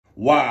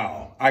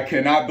Wow, I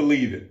cannot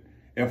believe it.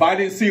 If I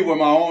didn't see it with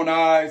my own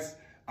eyes,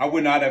 I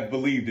would not have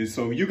believed it.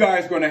 So you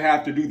guys are going to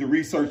have to do the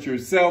research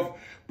yourself.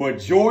 But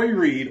Joy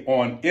Reid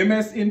on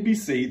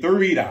MSNBC, the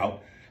ReidOUT,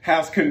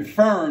 has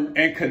confirmed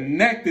and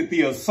connected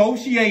the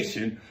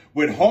association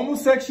with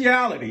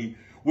homosexuality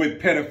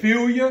with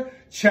pedophilia,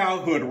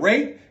 childhood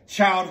rape,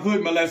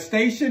 childhood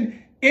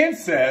molestation,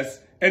 incest,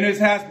 and it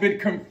has been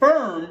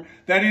confirmed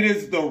that it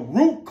is the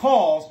root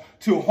cause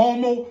to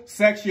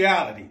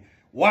homosexuality.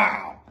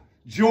 Wow.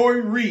 Joy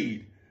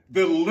Reid,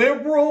 the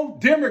liberal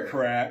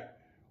Democrat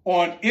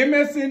on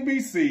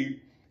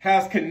MSNBC,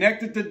 has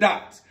connected the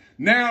dots.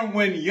 Now,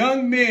 when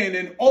young men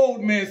and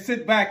old men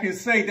sit back and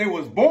say they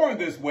was born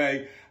this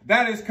way,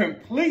 that is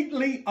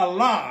completely a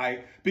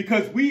lie,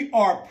 because we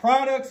are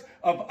products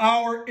of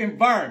our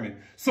environment.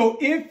 So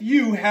if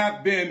you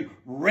have been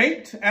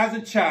raped as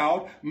a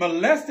child,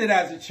 molested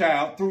as a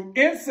child, through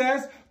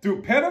incest,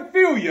 through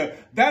pedophilia,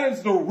 that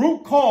is the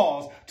root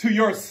cause to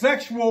your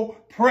sexual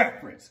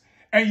preference.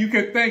 And you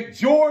can thank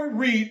Joy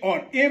Reid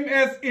on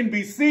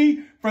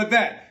MSNBC for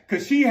that,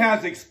 because she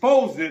has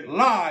exposed it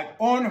live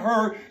on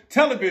her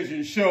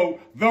television show,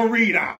 The ReidOUT.